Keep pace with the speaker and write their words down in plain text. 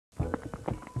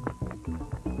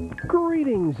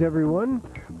Greetings, everyone.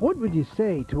 What would you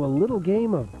say to a little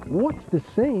game of what's the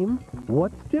same,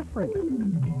 what's different?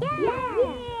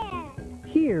 Yeah!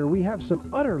 Here we have some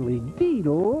utterly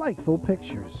delightful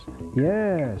pictures.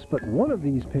 Yes, but one of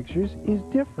these pictures is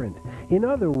different. In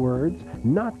other words,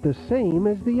 not the same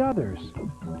as the others.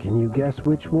 Can you guess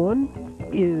which one?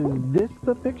 Is this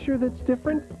the picture that's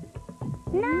different?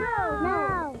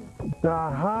 No!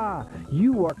 Aha!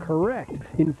 You are correct.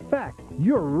 In fact,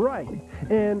 you're right.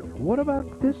 And what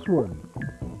about this one?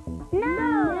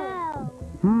 No!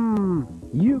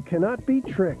 You cannot be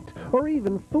tricked or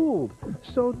even fooled.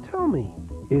 So tell me,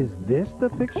 is this the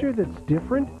picture that's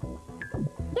different?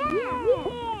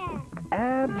 Yeah!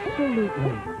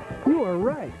 Absolutely. You are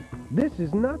right. This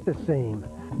is not the same.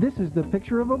 This is the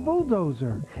picture of a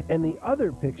bulldozer. And the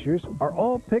other pictures are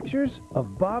all pictures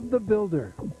of Bob the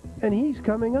Builder. And he's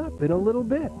coming up in a little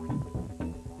bit.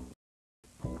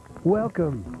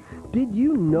 Welcome. Did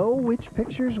you know which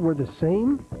pictures were the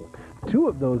same? Two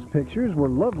of those pictures were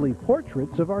lovely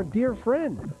portraits of our dear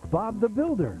friend, Bob the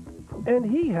Builder. And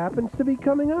he happens to be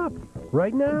coming up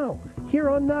right now, here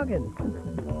on Noggin.